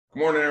Good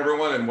morning,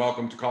 everyone, and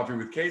welcome to Coffee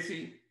with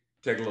Casey.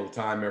 Take a little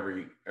time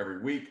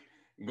every week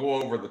and go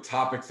over the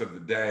topics of the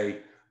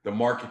day, the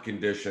market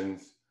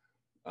conditions.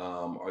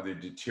 Are they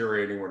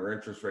deteriorating? What are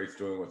interest rates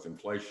doing? What's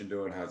inflation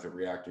doing? How's it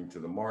reacting to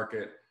the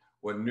market?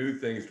 What new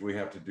things do we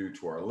have to do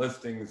to our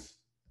listings?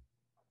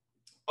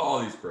 All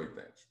these great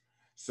things.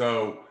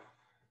 So,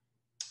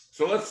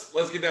 so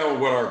let's get down to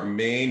what our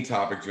main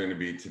topic is going to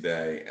be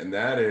today, and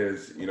that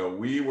is,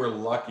 we were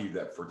lucky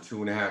that for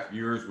 2.5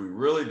 years we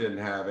really didn't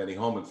have any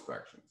home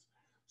inspections.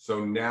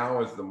 So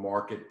now, as the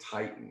market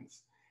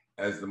tightens,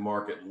 as the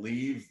market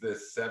leaves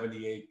this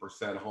 78%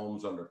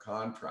 homes under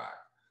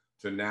contract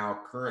to now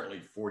currently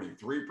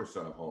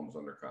 43% of homes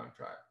under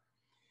contract,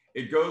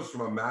 it goes from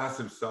a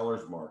massive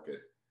seller's market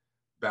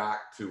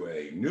back to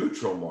a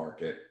neutral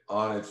market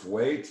on its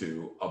way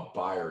to a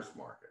buyer's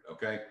market.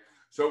 Okay.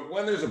 So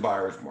when there's a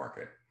buyer's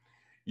market,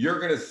 you're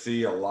going to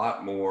see a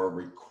lot more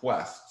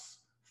requests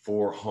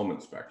for home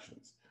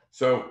inspections.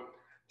 So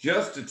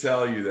just to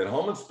tell you that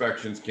home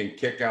inspections can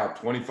kick out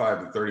 25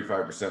 to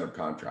 35% of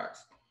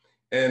contracts.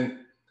 And,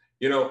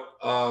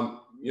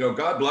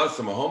 God bless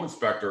them. A home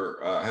inspector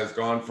has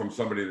gone from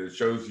somebody that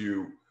shows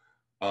you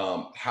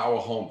how a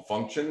home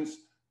functions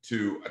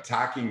to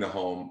attacking the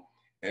home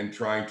and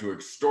trying to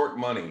extort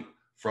money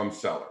from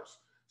sellers.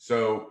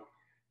 So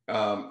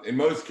in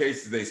most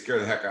cases, they scare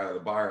the heck out of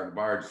the buyer, and the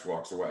buyer just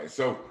walks away.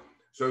 So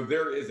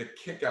there is a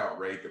kick out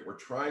rate that we're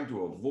trying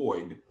to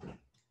avoid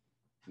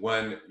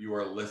when you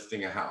are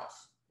listing a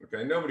house.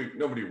 Okay,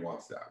 nobody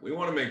wants that. We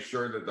want to make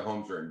sure that the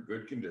homes are in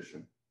good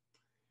condition,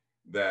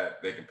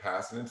 that they can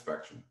pass an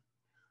inspection.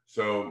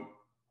 So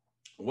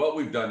what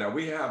we've done now,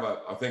 we have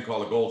a thing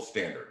called a gold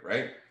standard,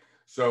 right?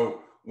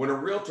 So when a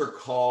realtor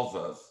calls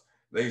us,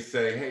 they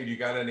say, hey, do you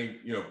got any,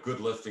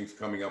 good listings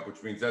coming up,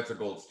 which means that's a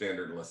gold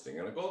standard listing.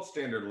 And a gold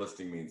standard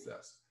listing means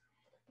this,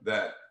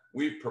 that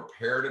we've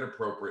prepared it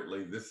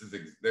appropriately.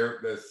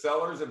 The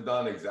sellers have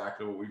done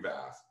exactly what we've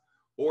asked,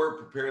 or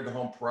prepared the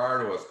home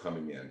prior to us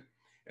coming in.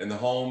 And the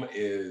home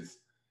is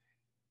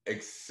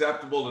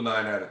acceptable to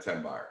 9 out of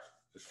 10 buyers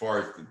as far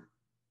as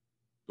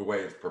the way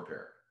it's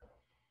prepared.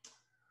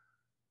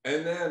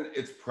 And then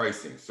it's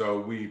pricing. So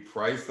we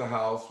price the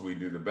house. We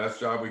do the best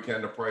job we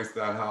can to price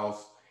that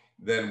house.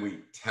 Then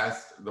we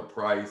test the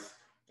price.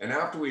 And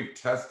after we've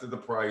tested the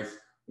price,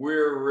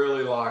 we're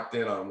really locked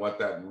in on what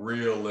that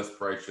real list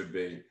price should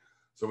be.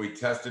 So we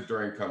test it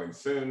during coming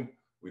soon.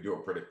 We do a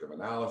predictive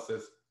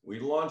analysis. We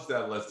launch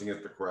that listing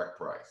at the correct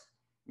price.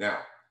 Now,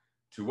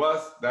 to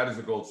us, that is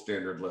a gold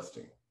standard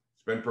listing.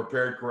 It's been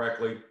prepared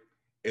correctly.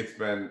 It's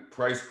been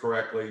priced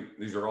correctly.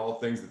 These are all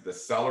things that the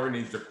seller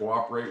needs to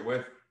cooperate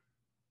with.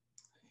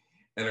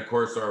 And of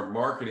course, our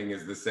marketing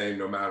is the same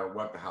no matter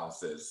what the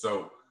house is.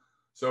 So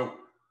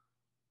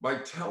by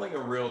telling a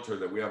realtor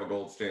that we have a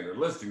gold standard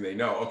listing, they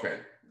know, okay,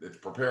 it's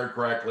prepared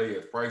correctly,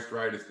 it's priced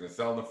right, it's going to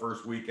sell in the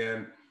first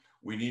weekend.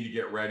 We need to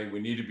get ready.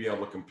 We need to be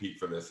able to compete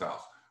for this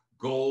house.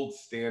 Gold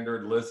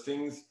standard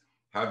listings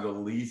have the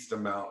least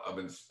amount of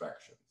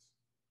inspections,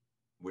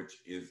 which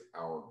is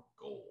our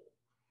goal.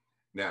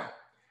 Now,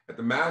 at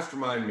the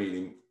mastermind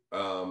meeting,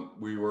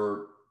 we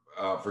were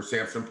for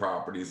Samson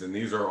Properties, and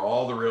these are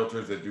all the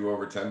realtors that do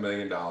over $10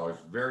 million,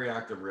 very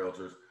active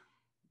realtors,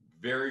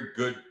 very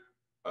good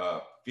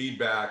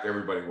feedback.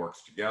 Everybody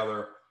works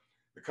together.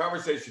 The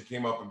conversation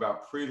came up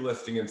about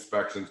pre-listing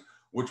inspections,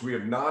 which we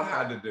have not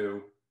had to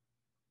do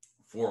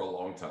for a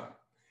long time.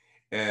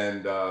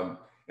 And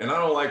I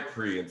don't like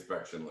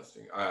pre-inspection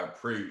listing,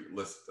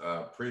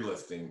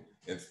 pre-listing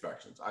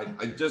inspections.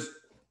 I just,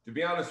 to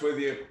be honest with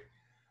you,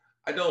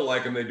 I don't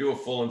like them. They do a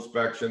full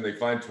inspection. They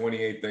find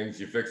 28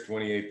 things. You fix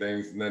 28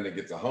 things, and then it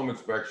gets a home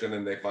inspection,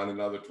 and they find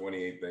another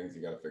 28 things.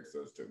 You got to fix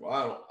those too.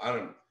 Well,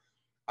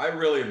 I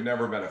really have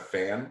never been a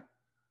fan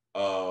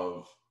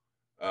of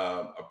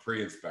a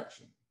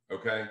pre-inspection.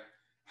 Okay.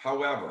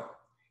 However,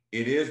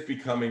 it is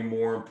becoming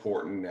more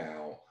important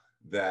now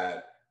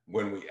that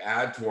when we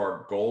add to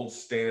our gold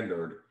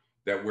standard,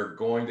 that we're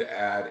going to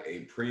add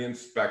a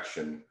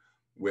pre-inspection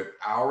with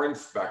our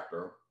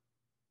inspector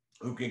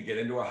who can get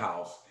into a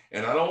house.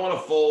 And I don't want a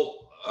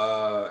full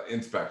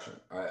inspection.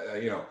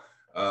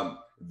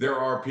 There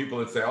are people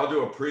that say, I'll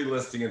do a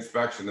pre-listing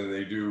inspection, and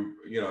they do,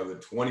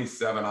 the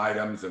 27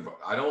 items. And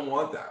I don't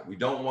want that. We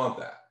don't want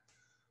that.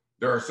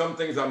 There are some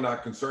things I'm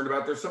not concerned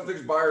about. There's some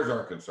things buyers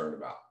aren't concerned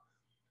about.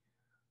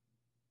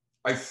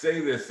 I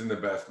say this in the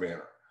best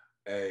manner.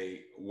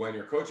 When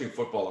you're coaching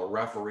football, a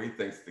referee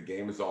thinks the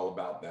game is all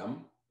about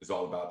them, is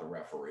all about the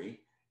referee.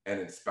 And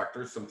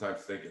inspectors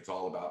sometimes think it's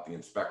all about the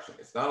inspection.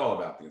 It's not all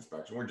about the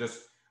inspection.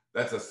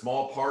 That's a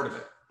small part of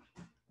it.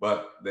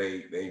 But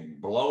they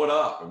blow it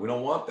up, and we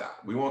don't want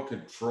that. We want to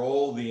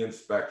control the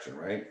inspection,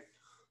 right?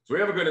 So we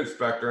have a good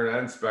inspector, and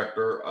that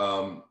inspector,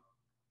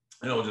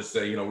 and I'll just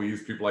say, we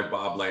use people like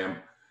Bob Lamb.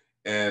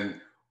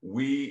 And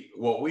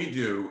what we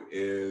do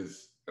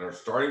is, and are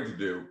starting to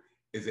do,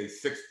 is a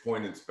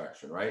 6-point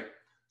inspection, right?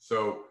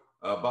 So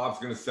Bob's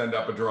going to send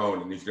up a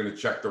drone, and he's going to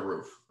check the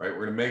roof, right?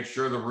 We're going to make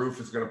sure the roof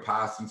is going to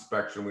pass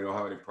inspection. We don't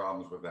have any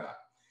problems with that.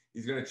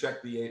 He's going to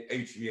check the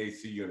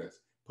HVAC units,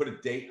 put a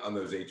date on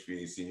those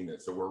HVAC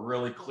units so we're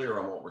really clear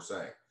on what we're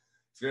saying.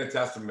 He's going to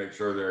test them, make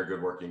sure they're in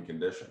good working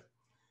condition.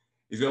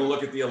 He's going to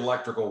look at the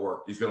electrical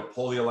work. He's going to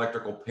pull the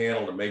electrical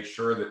panel to make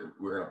sure that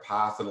we're going to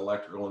pass an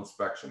electrical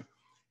inspection.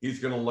 He's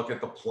going to look at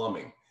the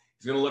plumbing.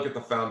 He's going to look at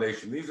the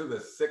foundation. These are the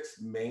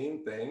 6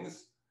 main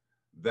things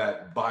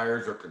that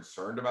buyers are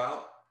concerned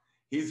about.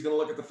 He's going to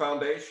look at the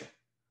foundation,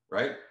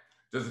 right?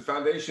 Does the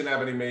foundation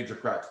have any major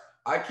cracks?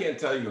 I can't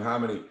tell you how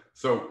many.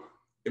 So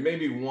it may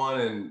be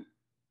 1 in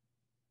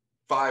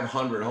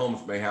 500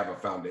 homes may have a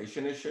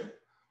foundation issue.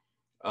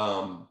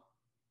 But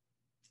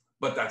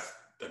that's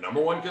the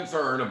number one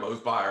concern of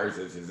most buyers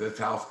is this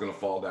house going to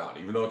fall down?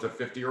 Even though it's a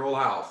 50-year-old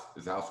house,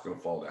 is the house going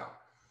to fall down?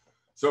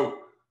 So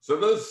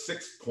those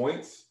 6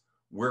 points,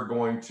 we're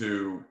going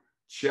to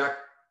check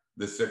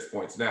the 6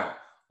 points. Now,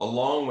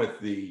 along with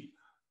the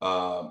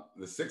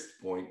 6th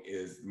point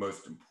is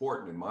most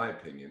important in my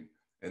opinion,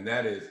 and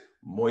that is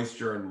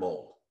moisture and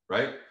mold,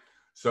 right?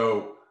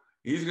 So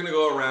he's going to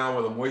go around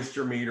with a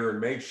moisture meter and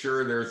make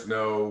sure there's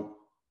no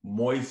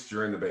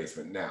moisture in the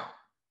basement. Now,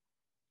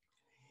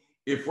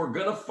 if we're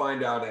going to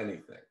find out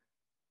anything,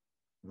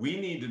 we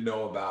need to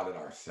know about it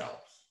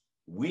ourselves.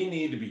 We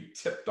need to be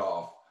tipped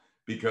off,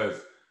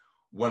 because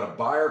when a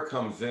buyer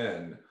comes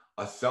in,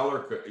 a seller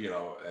could, you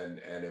know,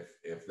 and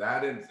if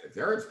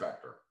their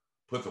inspector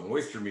puts a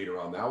moisture meter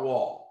on that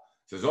wall,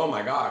 says, oh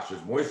my gosh,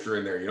 there's moisture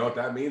in there. You know what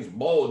that means?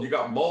 Mold. You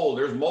got mold.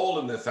 There's mold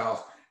in this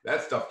house.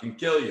 That stuff can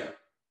kill you.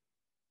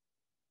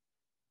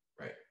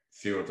 Right?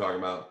 See what I'm talking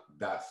about?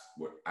 That's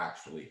what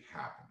actually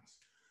happens.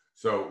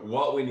 So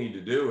what we need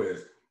to do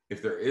is,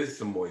 if there is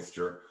some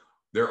moisture,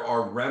 there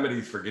are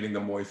remedies for getting the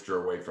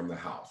moisture away from the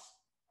house.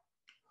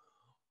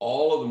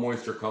 All of the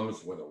moisture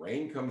comes when the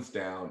rain comes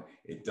down.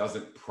 It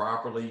doesn't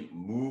properly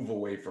move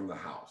away from the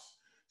house.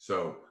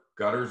 So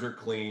gutters are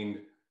cleaned,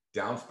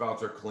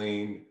 downspouts are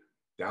cleaned.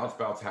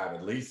 Downspouts have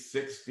at least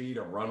 6 feet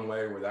of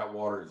runway where that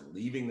water is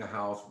leaving the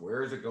house.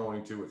 Where is it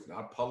going to? It's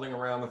not puddling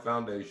around the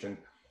foundation.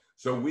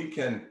 So we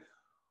can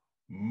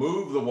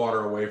move the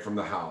water away from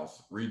the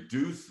house,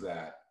 reduce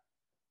that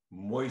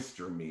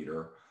moisture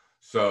meter.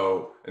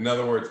 So in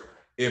other words,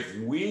 if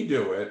we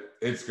do it,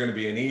 it's going to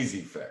be an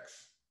easy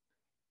fix.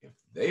 If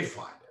they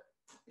find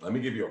it, let me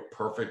give you a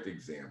perfect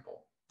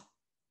example.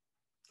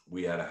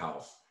 We had a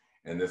house,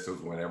 and this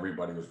was when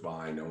everybody was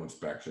buying, no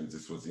inspections.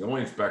 This was the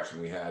only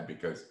inspection we had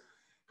because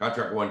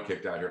contract 1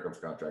 kicked out. Here comes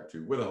contract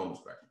 2 with a home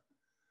inspection.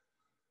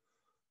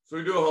 So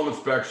we do a home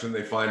inspection.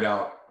 They find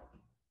out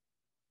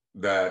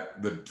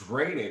that the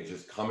drainage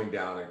is coming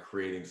down and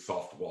creating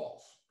soft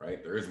walls,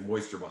 right? There is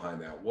moisture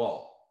behind that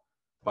wall.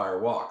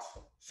 Buyer walks.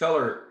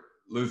 Seller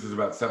loses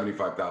about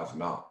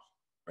 $75,000,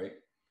 right?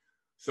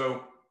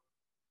 So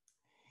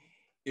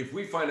if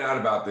we find out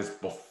about this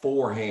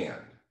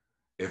beforehand,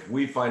 if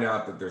we find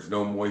out that there's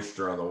no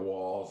moisture on the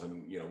walls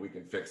and, you know, we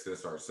can fix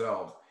this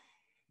ourselves,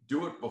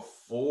 do it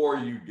before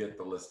you get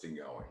the listing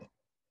going.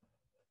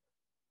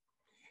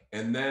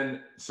 And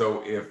then,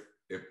 so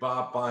if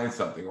Bob finds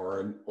something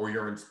or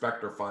your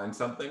inspector finds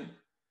something,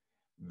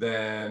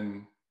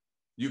 then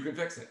you can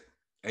fix it.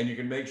 And you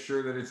can make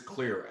sure that it's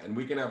clear, and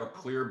we can have a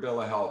clear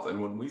bill of health.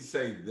 And when we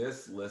say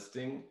this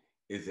listing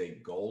is a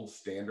gold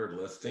standard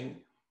listing,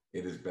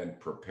 it has been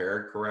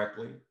prepared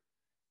correctly,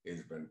 it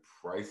has been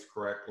priced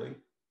correctly,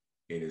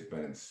 it has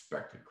been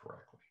inspected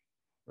correctly,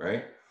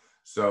 right?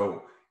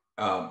 So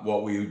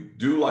what we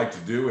do like to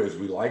do is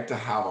we like to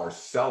have our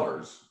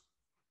sellers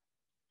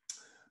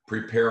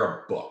prepare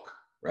a book,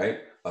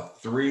 right? A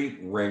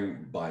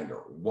 3-ring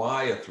binder.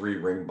 Why a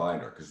 3-ring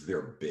binder? Because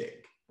they're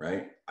big,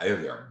 right?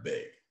 They're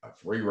big. A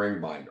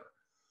 3-ring binder.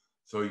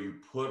 So you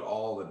put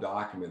all the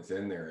documents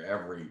in there,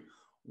 every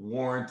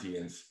warranty,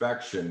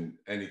 inspection,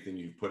 anything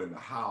you've put in the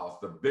house.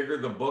 The bigger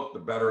the book, the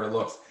better it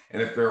looks. And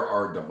if there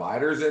are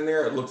dividers in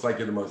there, it looks like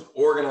you're the most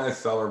organized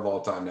seller of all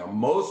time. Now,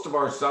 most of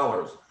our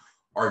sellers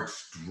are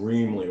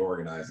extremely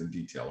organized and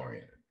detail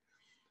oriented.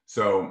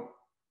 So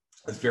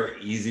it's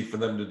very easy for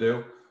them to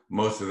do.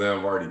 Most of them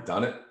have already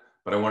done it,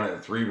 but I wanted a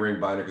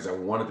 3-ring binder because I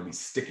want it to be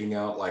sticking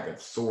out like a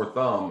sore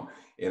thumb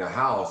in a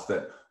house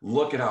that,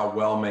 look at how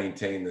well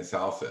maintained this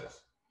house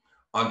is.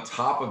 On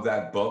top of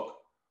that book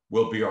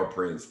will be our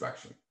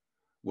pre-inspection.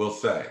 We'll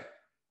say,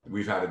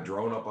 we've had a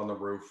drone up on the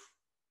roof.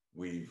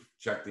 We've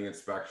checked the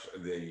inspection,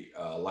 the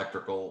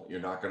electrical.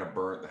 You're not going to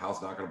burn, the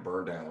house not going to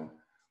burn down.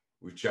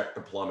 We've checked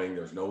the plumbing.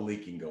 There's no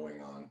leaking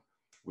going on.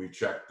 We've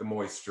checked the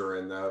moisture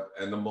and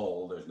the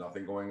mold. There's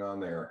nothing going on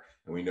there.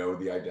 And we know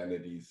the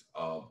identities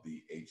of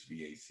the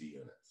HVAC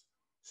units.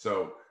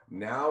 So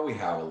now we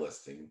have a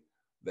listing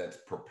that's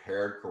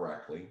prepared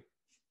correctly,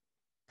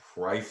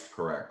 priced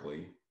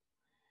correctly,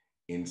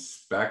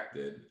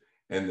 inspected,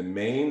 and the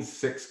main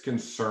 6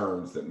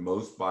 concerns that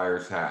most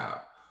buyers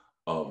have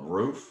of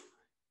roof,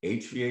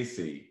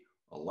 HVAC,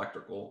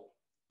 electrical,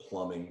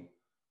 plumbing,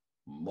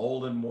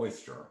 mold and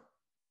moisture,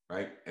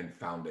 right? And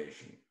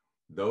foundation.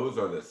 Those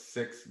are the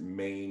 6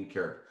 main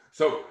characters.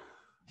 So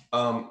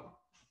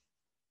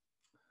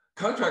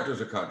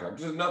contractors are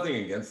contractors. There's nothing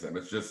against them.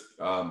 It's just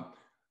an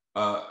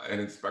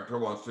inspector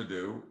wants to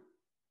do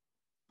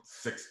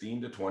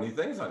 16 to 20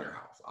 things on your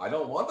house. I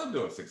don't want them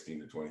doing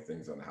 16 to 20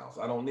 things on the house.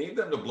 I don't need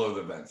them to blow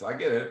the vents. I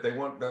get it. If they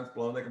want vents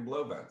blown, they can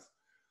blow vents.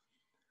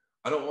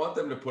 I don't want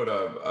them to put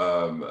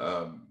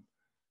a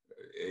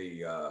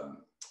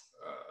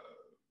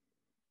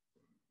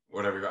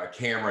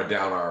camera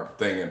down our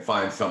thing and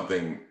find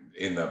something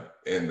in the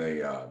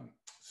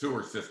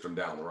sewer system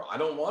down the road. I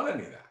don't want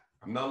any of that.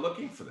 I'm not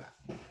looking for that.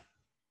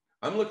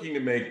 I'm looking to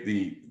make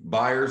the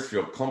buyers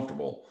feel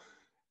comfortable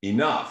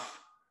enough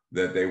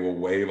that they will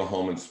waive a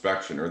home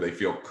inspection, or they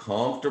feel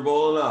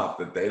comfortable enough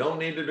that they don't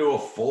need to do a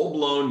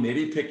full-blown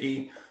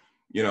nitty-picky,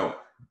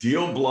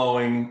 deal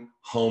blowing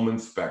home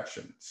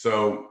inspection.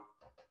 So,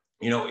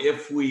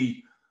 if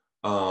we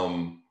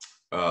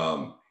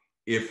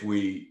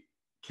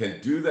can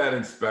do that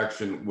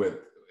inspection with,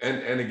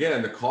 and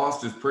again, the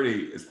cost is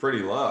pretty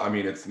low. I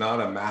mean, it's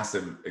not a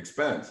massive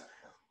expense.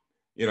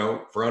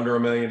 For under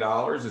 $1 million,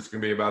 it's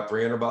going to be about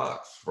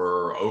 $300.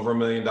 For over $1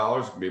 million,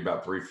 it's going to be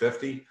about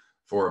 $350.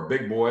 For a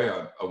big boy,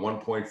 a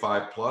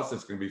 1.5 plus,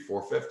 it's going to be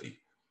 $450.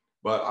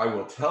 But I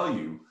will tell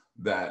you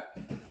that,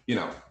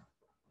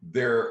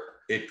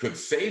 it could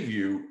save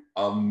you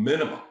a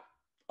minimum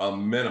of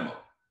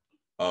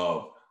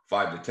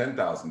 $5,000 to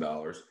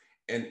 $10,000.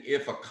 And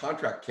if a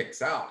contract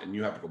kicks out and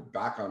you have to go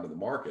back onto the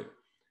market,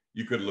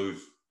 you could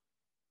lose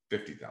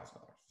 $50,000,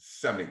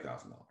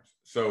 $70,000.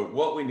 So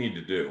what we need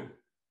to do,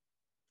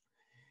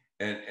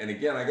 and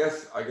again, I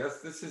guess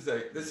this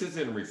is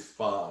in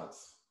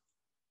response.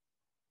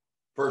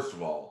 First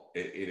of all,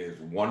 it is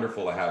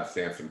wonderful to have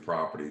Samson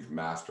Properties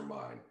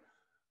Mastermind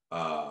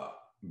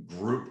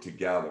grouped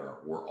together,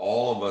 where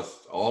all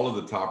of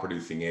the top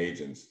producing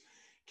agents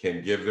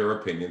can give their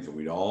opinions, and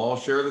we all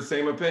share the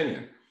same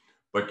opinion,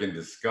 but can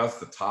discuss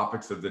the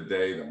topics of the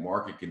day, the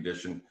market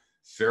condition.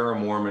 Sarah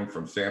Mormon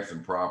from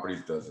Samson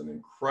Properties does an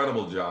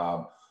incredible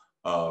job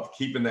of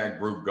keeping that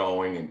group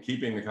going and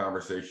keeping the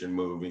conversation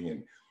moving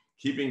and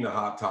keeping the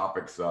hot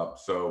topics up.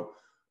 So,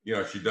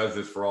 she does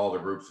this for all the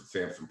groups at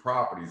Samson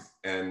Properties,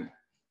 and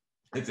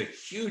it's a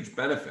huge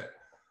benefit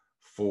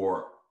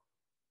for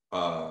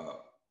a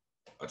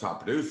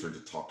top producer to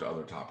talk to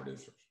other top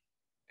producers.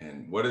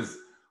 And what is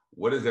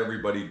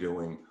everybody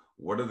doing?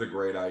 What are the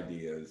great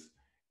ideas?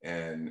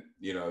 And,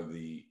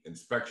 the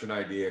inspection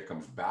idea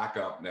comes back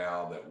up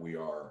now that we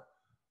are,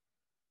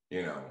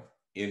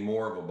 in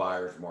more of a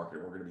buyer's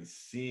market. We're going to be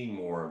seeing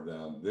more of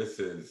them. This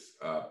is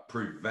a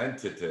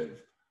preventative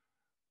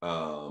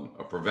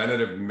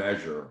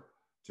measure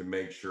to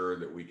make sure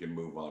that we can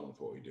move on with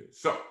what we do.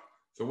 So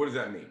what does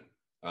that mean?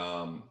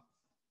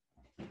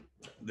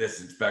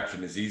 This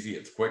inspection is easy.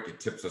 It's quick. It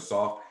tips us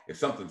off. If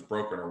something's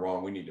broken or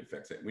wrong, we need to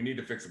fix it. We need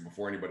to fix it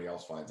before anybody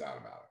else finds out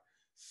about it.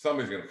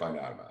 Somebody's going to find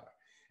out about it.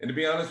 And to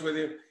be honest with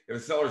you, if a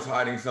seller's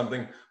hiding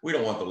something, we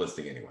don't want the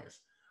listing anyways.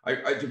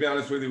 To be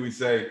honest with you, we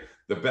say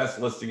the best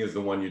listing is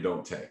the one you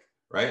don't take,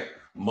 right?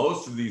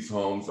 Most of these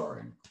homes are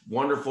in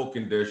wonderful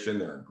condition.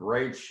 They're in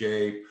great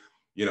shape.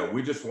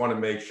 We just want to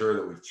make sure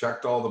that we've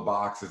checked all the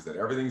boxes, that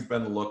everything's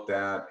been looked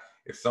at.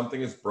 If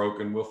something is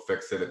broken, we'll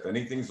fix it. If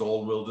anything's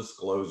old, we'll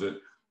disclose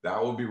it.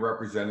 That will be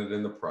represented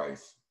in the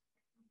price.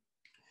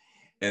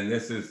 And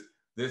this is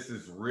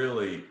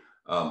really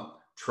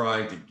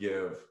trying to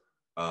give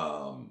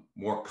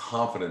more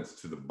confidence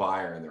to the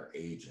buyer and their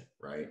agent,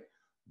 right?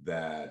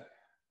 That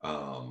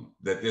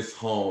this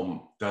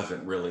home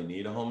doesn't really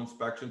need a home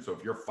inspection. So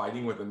if you're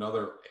fighting with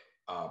another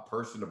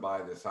person to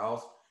buy this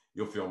house,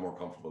 you'll feel more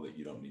comfortable that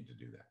you don't need to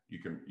do that. You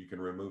can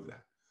remove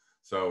that.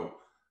 So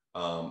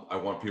I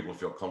want people to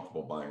feel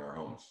comfortable buying our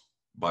homes,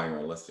 buying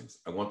our listings.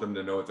 I want them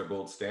to know it's a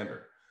gold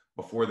standard.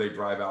 Before they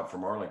drive out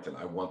from Arlington,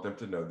 I want them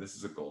to know this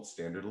is a gold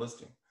standard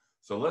listing.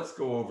 So let's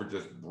go over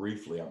just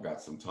briefly. I've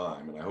got some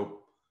time, and I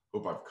hope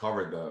I've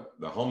covered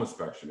the home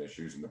inspection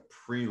issues and the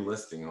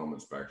pre-listing home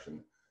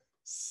inspection.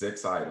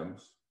 6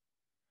 items.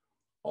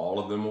 All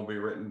of them will be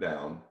written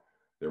down.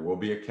 There will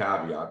be a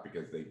caveat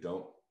because they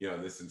don't,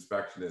 this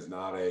inspection is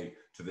not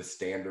to the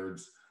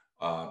standards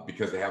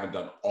because they haven't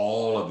done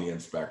all of the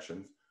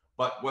inspections,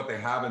 but what they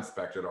have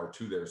inspected are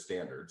to their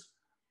standards.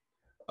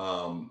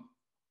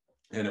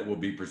 And it will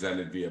be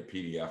presented via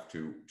PDF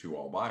to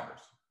all buyers,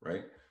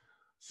 right?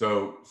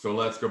 So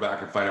let's go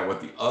back and find out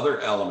what the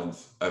other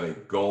elements of a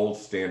gold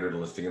standard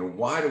listing, and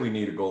why do we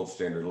need a gold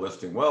standard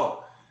listing?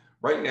 Well,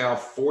 right now,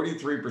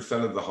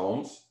 43% of the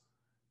homes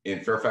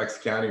in Fairfax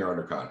County are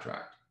under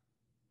contract.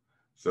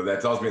 So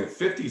that tells me that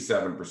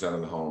 57%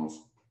 of the homes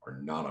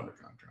are not under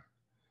contract.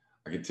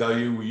 I can tell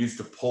you, we used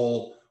to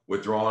pull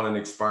withdrawn and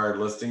expired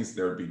listings.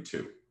 There would be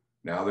 2.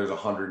 Now there's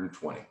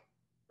 120,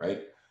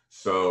 right?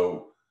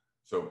 So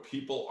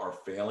people are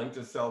failing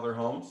to sell their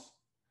homes.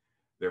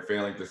 They're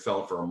failing to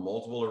sell for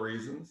multiple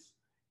reasons.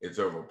 It's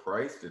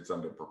overpriced. It's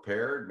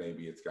underprepared.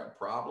 Maybe it's got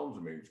problems.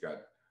 Maybe it's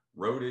got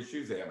road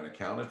issues they haven't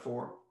accounted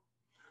for.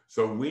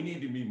 So we need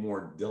to be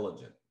more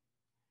diligent.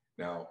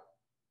 Now,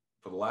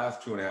 for the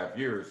last 2.5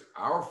 years,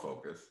 our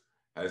focus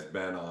has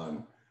been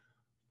on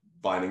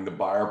finding the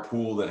buyer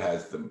pool that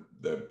has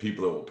the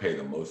people that will pay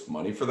the most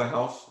money for the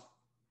house,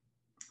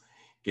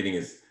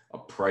 getting a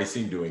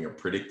pricing, doing a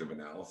predictive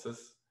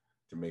analysis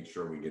to make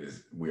sure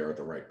we are at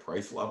the right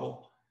price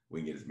level. We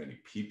can get as many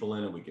people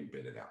in and we can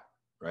bid it out,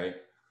 right?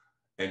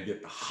 And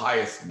get the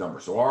highest number.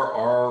 So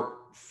our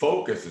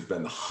focus has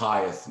been the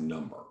highest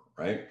number,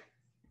 right?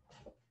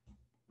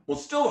 Well,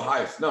 still the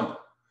highest number,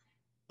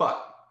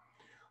 but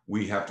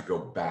we have to go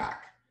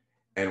back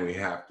and we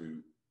have to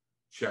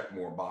check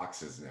more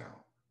boxes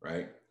now,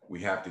 right? We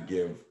have to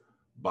give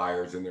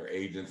buyers and their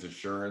agents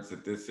assurance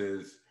that this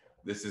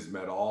has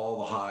met all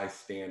the high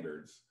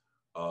standards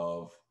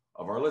of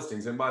our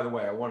listings. And by the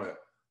way, I want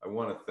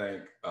to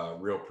thank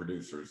Real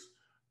Producers.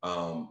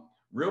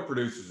 Real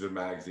Producers is a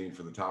magazine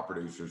for the top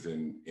producers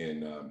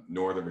in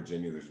Northern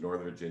Virginia. There's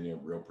Northern Virginia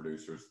Real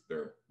Producers.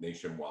 They're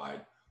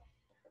nationwide.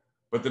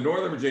 But the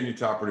Northern Virginia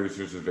top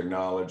producers have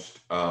acknowledged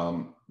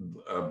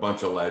a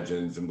bunch of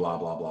legends and blah,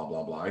 blah, blah,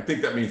 blah, blah. I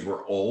think that means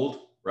we're old,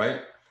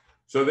 right?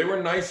 So they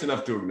were nice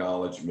enough to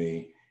acknowledge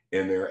me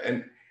in there.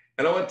 And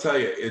I want to tell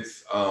you,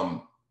 it's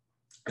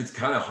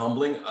kind of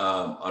humbling.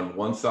 On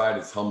one side,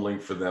 it's humbling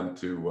for them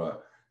to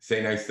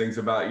say nice things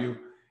about you.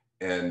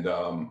 And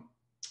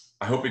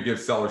I hope it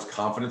gives sellers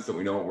confidence that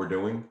we know what we're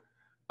doing.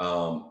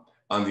 On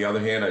the other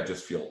hand, I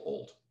just feel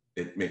old.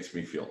 It makes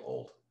me feel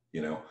old,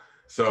 you know?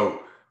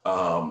 So,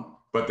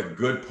 but the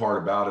good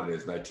part about it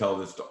is, and I tell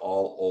this to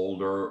all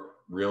older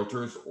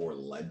realtors or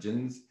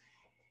legends,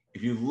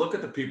 if you look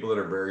at the people that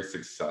are very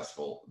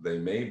successful, they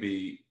may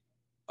be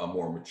a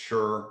more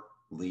mature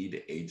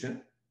lead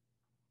agent,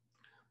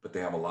 but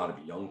they have a lot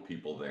of young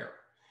people there.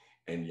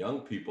 And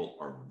young people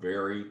are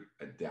very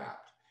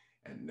adept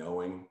at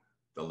knowing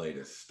the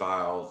latest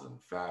styles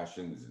and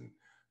fashions and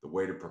the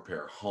way to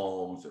prepare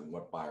homes and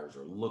what buyers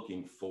are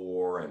looking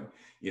for, and,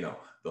 you know,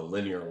 the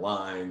linear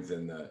lines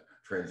and the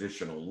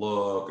transitional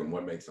look and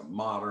what makes them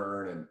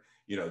modern, and,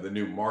 you know, the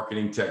new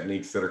marketing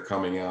techniques that are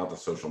coming out, the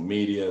social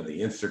media,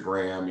 the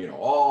Instagram, you know,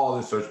 all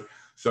this social.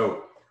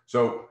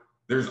 So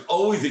there's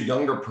always a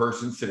younger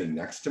person sitting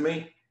next to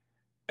me,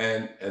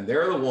 and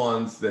they're the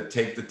ones that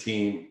take the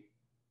team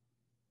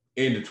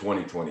into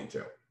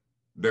 2022.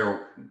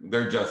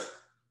 They're just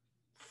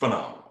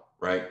phenomenal,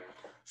 right?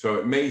 So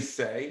it may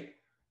say,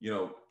 you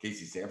know,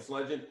 Casey Samson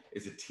legend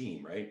is a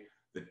team, right?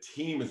 The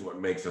team is what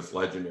makes us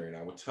legendary. And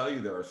I will tell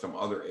you, there are some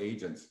other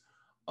agents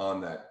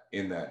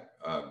in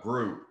that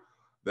group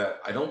that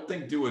I don't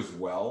think do as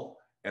well.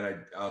 And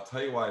I'll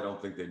tell you why I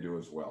don't think they do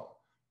as well.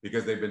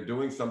 Because they've been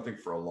doing something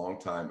for a long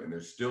time, and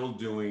they're still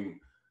doing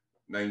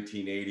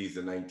 1980s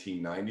and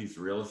 1990s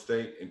real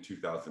estate in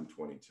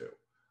 2022.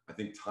 I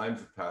think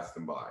times have passed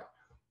them by.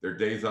 Their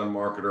days on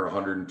market are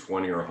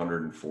 120 or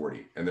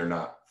 140, and they're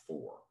not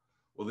 4.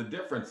 Well, the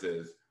difference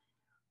is,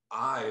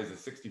 I, as a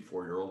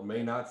 64-year-old,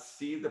 may not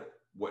see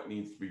what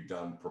needs to be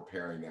done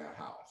preparing that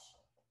house,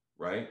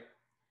 right?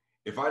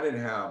 If I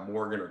didn't have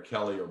Morgan or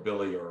Kelly or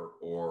Billy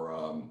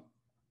or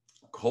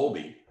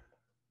Colby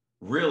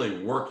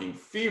really working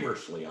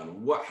feverishly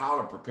on how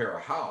to prepare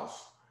a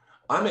house,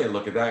 I may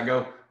look at that and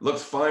go,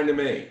 looks fine to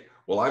me.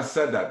 Well, I've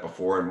said that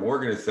before, and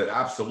Morgan has said,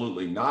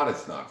 absolutely not,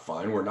 it's not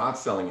fine. We're not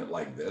selling it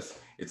like this.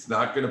 It's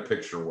not going to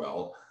picture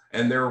well.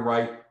 And they're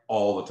right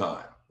all the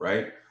time,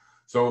 right?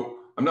 So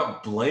I'm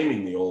not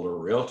blaming the older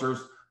realtors.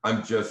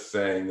 I'm just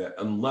saying that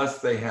unless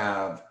they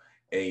have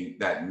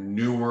that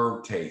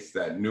newer taste,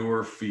 that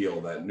newer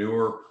feel, that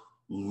newer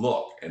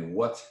look, and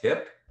what's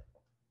hip,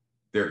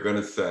 they're going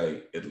to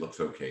say, it looks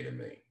okay to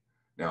me.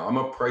 Now, I'm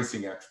a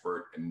pricing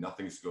expert and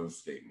nothing's going to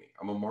escape me.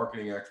 I'm a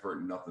marketing expert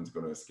and nothing's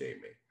going to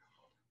escape me.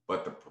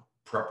 But the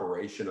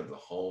preparation of the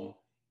home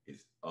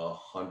is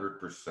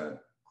 100%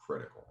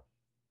 critical.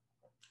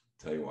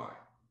 Tell you why.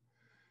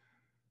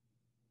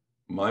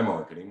 My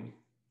marketing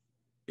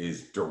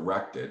is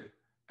directed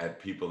at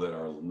people that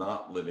are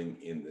not living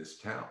in this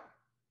town,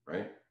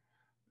 right?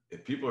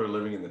 If people are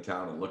living in the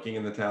town and looking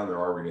in the town, they're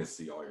already going to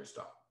see all your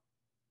stuff.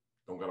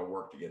 Don't got to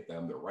work to get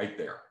them. They're right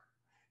there.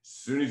 As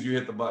soon as you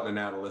hit the button and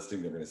add a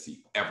listing, they're going to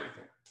see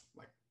everything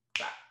like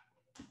that.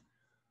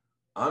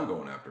 I'm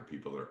going after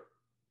people that are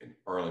in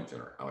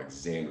Arlington or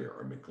Alexandria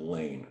or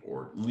McLean,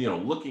 or, you know,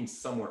 looking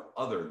somewhere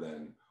other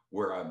than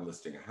where I'm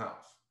listing a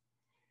house.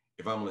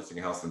 If I'm listing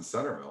a house in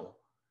Centerville,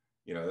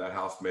 you know, that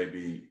house may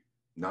be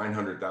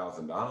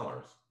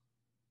 $900,000,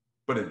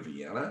 but in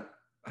Vienna,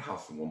 that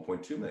house is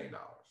 $1.2 million.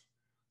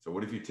 So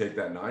what if you take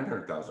that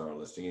 $900,000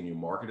 listing and you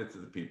market it to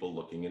the people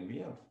looking in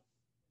Vienna?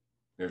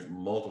 There's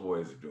multiple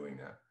ways of doing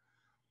that.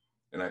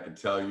 And I can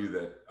tell you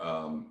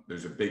that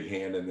there's a big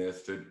hand in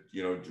this to,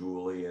 you know,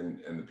 Julie and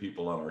the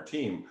people on our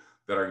team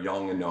that are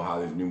young and know how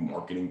these new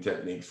marketing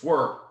techniques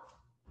work.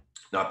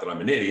 Not that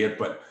I'm an idiot,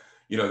 but,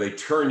 you know, they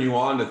turn you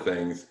on to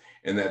things,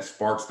 and that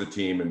sparks the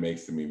team and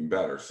makes them even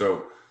better.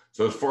 So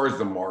as far as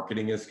the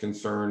marketing is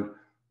concerned,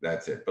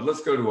 that's it. But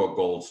let's go to a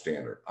gold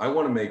standard. I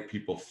want to make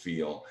people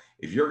feel,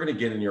 if you're going to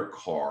get in your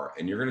car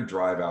and you're going to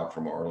drive out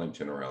from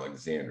Arlington or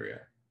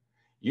Alexandria,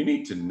 you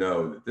need to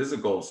know that this is a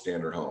gold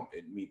standard home.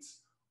 It meets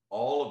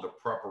all of the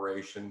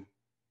preparation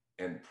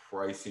and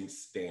pricing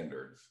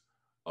standards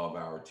of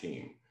our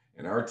team.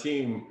 And our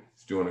team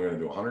is going to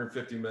do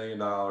 $150 million.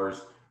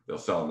 They'll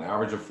sell an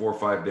average of 4 or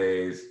 5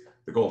 days.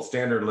 The gold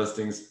standard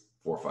listings,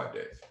 4 or 5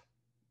 days.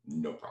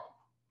 No problem.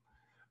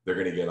 They're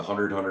going to get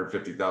 100,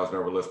 150,000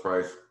 over list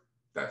price.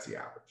 That's the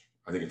average.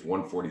 I think it's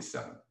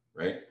 147,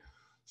 right?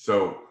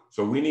 So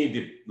we need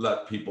to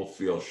let people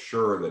feel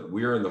sure that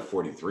we're in the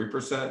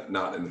 43%,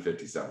 not in the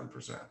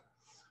 57%.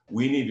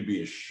 We need to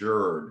be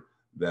assured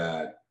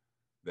that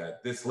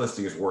this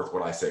listing is worth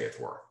what I say it's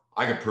worth.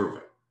 I can prove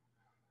it.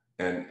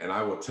 And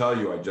I will tell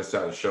you, I just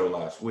had a show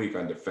last week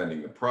on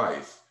defending the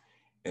price.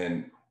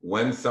 And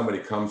when somebody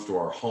comes to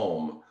our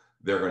home,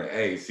 they're going to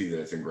A, see that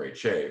it's in great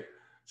shape,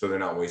 so they're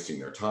not wasting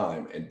their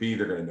time, and B,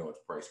 they're going to know it's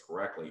priced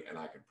correctly, and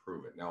I can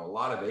prove it. Now, a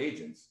lot of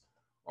agents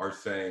are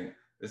saying,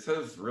 this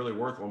is really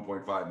worth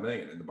 1.5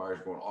 million, and the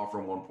buyer's going to offer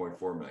them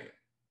 1.4 million.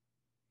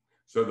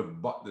 So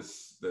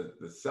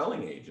the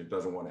selling agent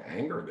doesn't want to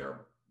anger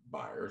their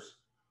buyers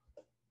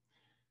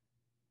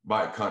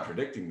by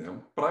contradicting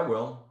them, but I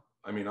will.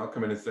 I mean, I'll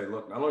come in and say,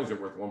 look, not only is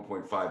it worth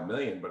 1.5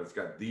 million, but it's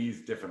got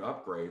these different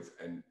upgrades,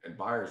 and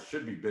buyers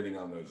should be bidding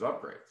on those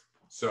upgrades.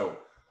 So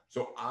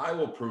I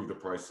will prove the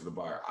price to the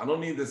buyer. I don't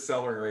need the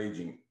seller or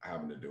agent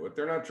having to do it.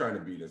 They're not trying to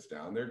beat us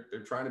down. They're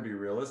trying to be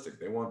realistic.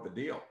 They want the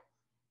deal.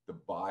 The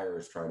buyer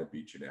is trying to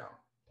beat you down.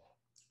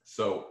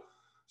 So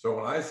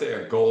when I say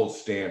a gold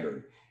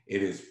standard,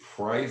 it is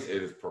priced,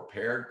 it is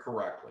prepared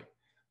correctly.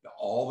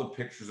 All the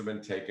pictures have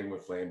been taken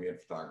with ambient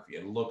photography.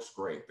 It looks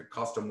great. The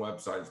custom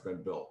website has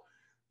been built.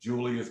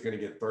 Julie is going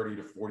to get 30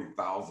 to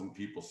 40,000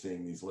 people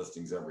seeing these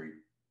listings every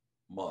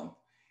month,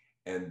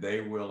 and they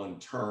will in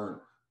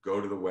turn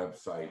go to the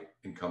website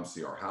and come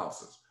see our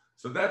houses.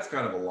 So that's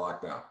kind of a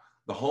lockdown.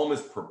 The home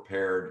is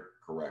prepared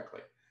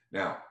correctly.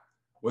 Now,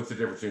 what's the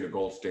difference between a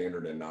gold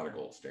standard and not a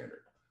gold standard?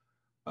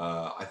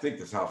 I think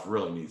this house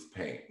really needs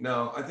paint.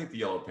 No, I think the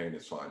yellow paint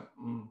is fine.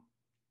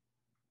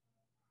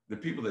 The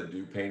people that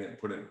do paint it and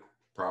put it in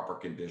proper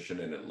condition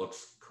and it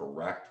looks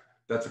correct,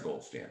 that's a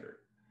gold standard.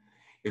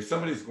 If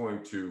somebody's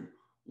going to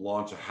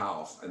launch a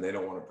house and they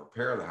don't want to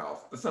prepare the house,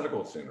 that's not a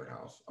gold standard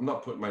house. I'm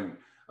not putting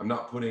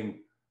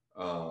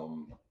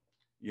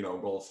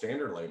gold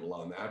standard label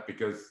on that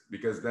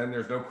because then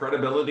there's no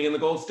credibility in the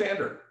gold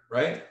standard,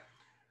 right?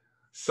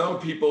 Some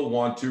people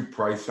want to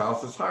price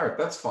houses higher.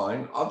 That's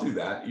fine. I'll do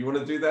that. You want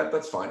to do that?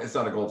 That's fine. It's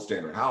not a gold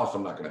standard house.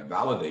 I'm not going to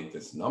validate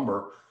this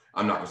number.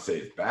 I'm not going to say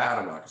it's bad.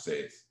 I'm not going to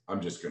say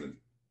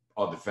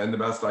I'll defend the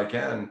best I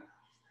can.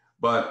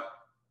 But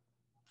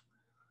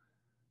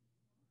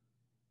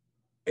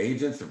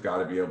agents have got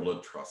to be able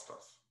to trust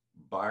us.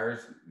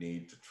 Buyers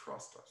need to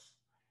trust us.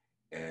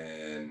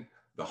 And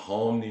the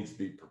home needs to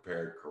be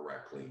prepared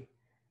correctly.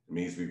 It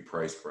needs to be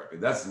priced correctly.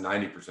 That's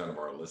 90% of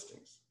our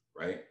listings,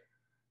 right?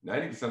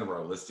 90% of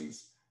our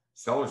listings,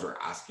 sellers are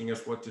asking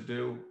us what to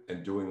do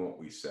and doing what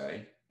we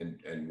say,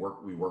 and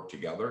we work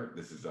together.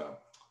 This is a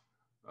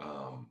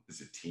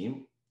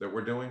team that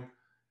we're doing.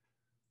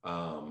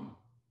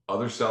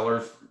 Other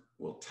sellers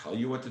will tell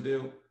you what to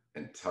do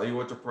and tell you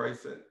what to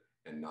price it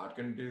and not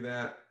going to do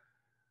that.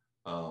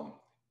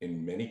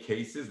 In many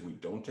cases, we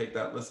don't take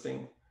that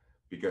listing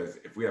because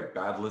if we have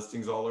bad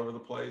listings all over the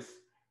place,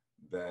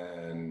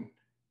 then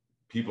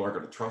people aren't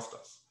going to trust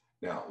us.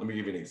 Now, let me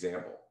give you an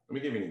example.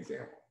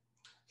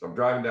 So I'm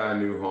driving down a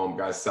new home,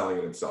 guy's selling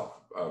it himself.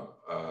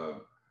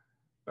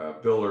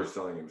 Builder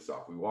selling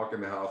himself. We walk in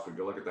the house, we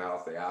go look at the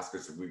house. They ask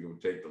us if we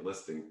would take the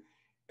listing.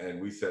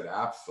 And we said,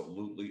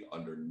 absolutely,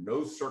 under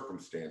no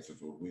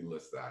circumstances would we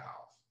list that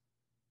house.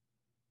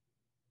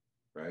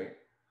 Right?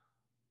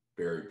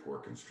 Very poor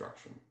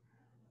construction,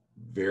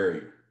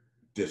 very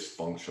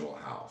dysfunctional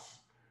house,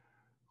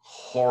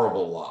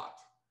 horrible lot,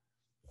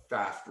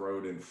 fast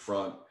road in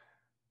front,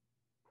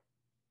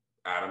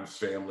 Adam's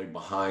family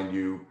behind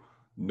you,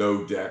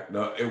 no deck.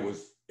 No, it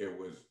was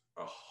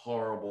a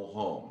horrible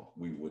home.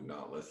 We would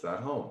not list that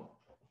home.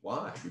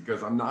 Why?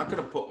 Because I'm not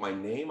going to put my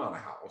name on a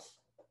house.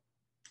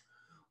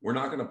 We're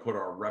not going to put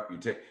our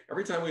reputation.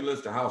 Every time we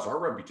list a house, our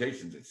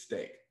reputation's at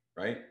stake,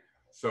 right?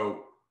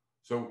 So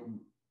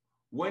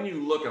when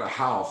you look at a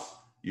house,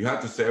 you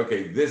have to say,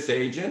 okay, this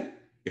agent,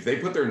 if they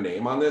put their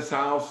name on this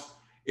house,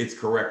 it's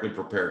correctly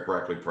prepared,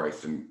 correctly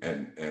priced,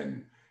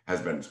 and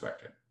has been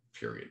inspected,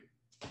 period.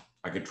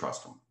 I can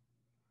trust them.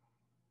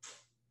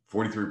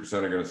 43%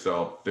 are going to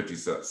sell,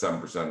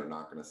 57% are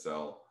not going to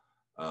sell.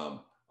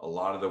 A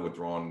lot of the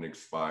withdrawn and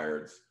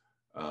expireds,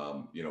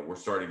 we're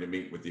starting to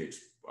meet with the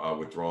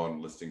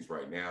withdrawn listings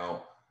right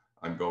now.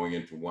 I'm going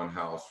into one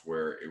house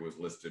where it was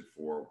listed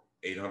for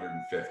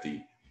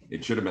 $850.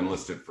 It should have been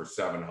listed for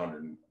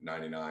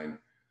 $799.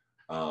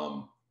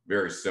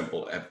 Very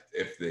simple.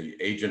 If the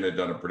agent had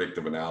done a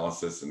predictive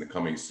analysis in the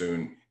coming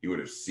soon, he would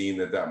have seen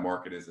that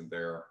market isn't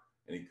there,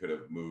 and he could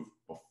have moved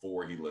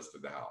before he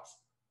listed the house.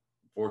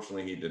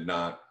 Unfortunately, he did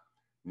not.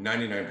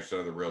 99%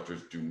 of the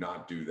realtors do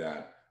not do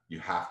that. You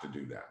have to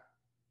do that.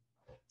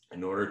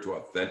 In order to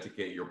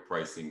authenticate your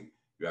pricing,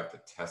 you have to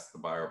test the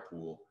buyer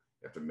pool.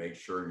 You have to make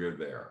sure you're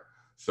there.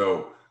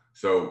 So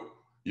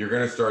you're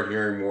going to start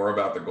hearing more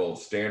about the gold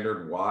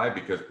standard. Why?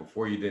 Because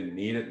before you didn't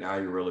need it. Now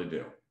you really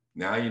do.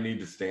 Now you need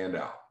to stand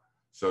out.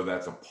 So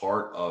that's a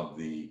part of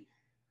the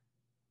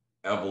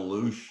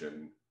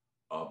evolution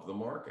of the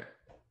market.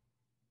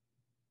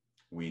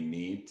 We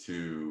need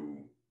to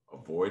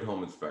avoid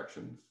home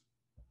inspections.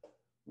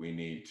 We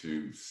need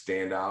to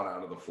stand out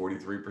of the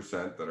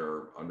 43% that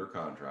are under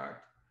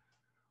contract.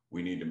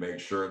 We need to make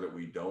sure that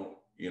we don't,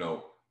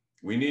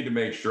 we need to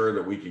make sure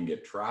that we can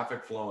get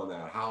traffic flow in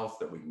that house,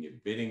 that we can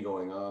get bidding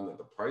going on, that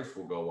the price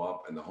will go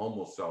up and the home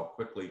will sell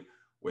quickly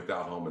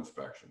without home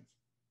inspections.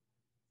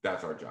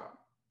 That's our job.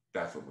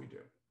 That's what we do.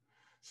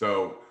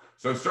 So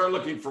start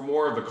looking for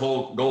more of the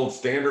gold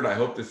standard. I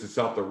hope this has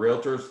helped the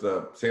realtors,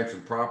 the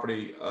Samson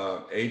property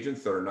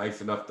agents that are nice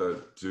enough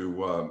to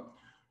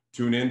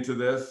tune into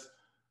this.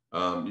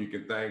 You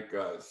can thank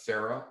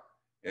Sarah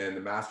and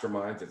the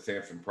masterminds at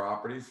Samson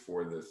Properties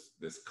for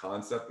this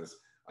concept.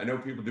 I know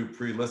people do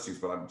pre-listings,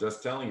 but I'm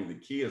just telling you, the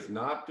key is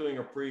not doing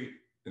a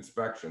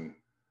pre-inspection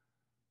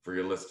for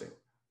your listing.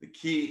 The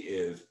key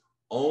is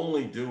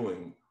only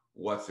doing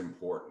what's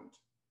important,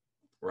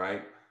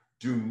 right?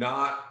 Do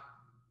not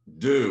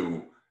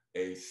do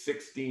a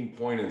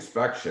 16-point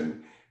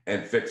inspection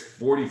and fix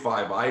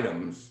 45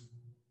 items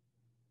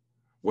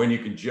when you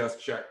can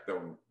just check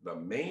the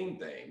main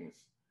things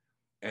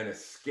and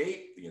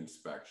escape the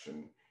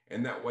inspection.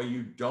 And that way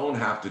you don't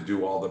have to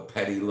do all the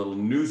petty little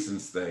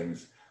nuisance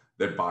things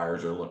that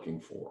buyers are looking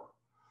for.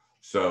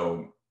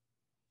 So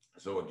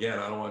again,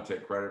 I don't want to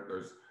take credit.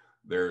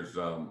 There's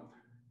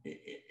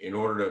in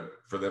order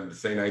for them to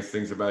say nice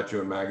things about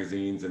you in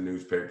magazines and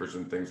newspapers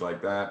and things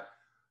like that,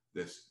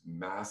 this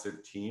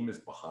massive team is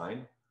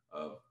behind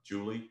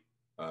Julie,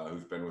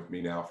 who's been with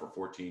me now for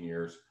 14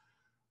 years,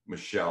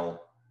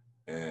 Michelle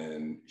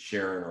and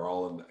Sharon are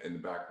all in the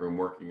back room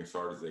working as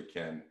hard as they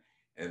can.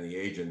 And the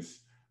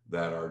agents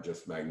that are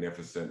just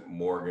magnificent,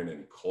 Morgan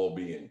and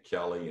Colby and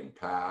Kelly and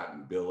Pat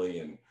and Billy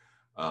and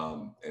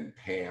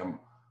Pam,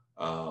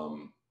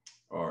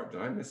 or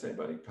did I miss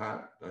anybody?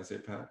 Pat, did I say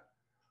Pat?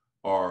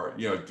 Or,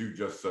 do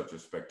just such a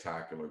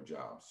spectacular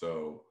job.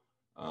 So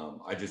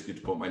I just get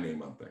to put my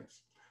name on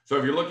things. So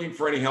if you're looking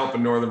for any help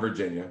in Northern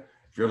Virginia,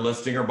 if you're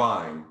listing or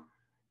buying,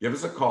 give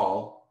us a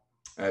call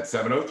at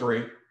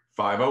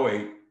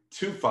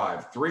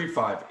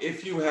 703-508-2535.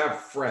 If you have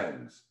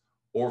friends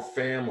or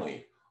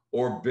family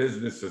or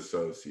business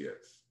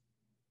associates,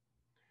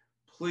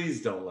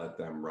 please don't let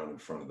them run in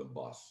front of the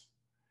bus.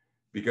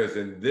 Because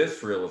in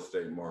this real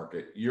estate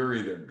market, you're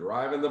either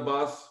driving the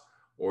bus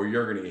or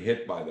you're going to get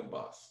hit by the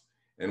bus.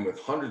 And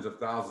with hundreds of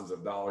thousands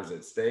of dollars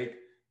at stake,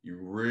 you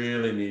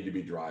really need to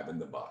be driving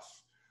the bus.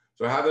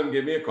 So have them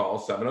give me a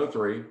call,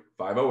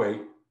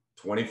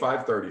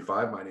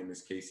 703-508-2535. My name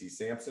is Casey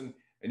Samson,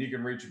 and you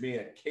can reach me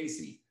at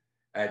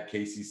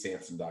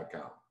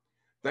casey@caseysamson.com.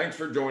 Thanks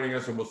for joining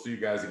us, and we'll see you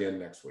guys again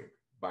next week.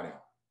 Bye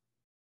now.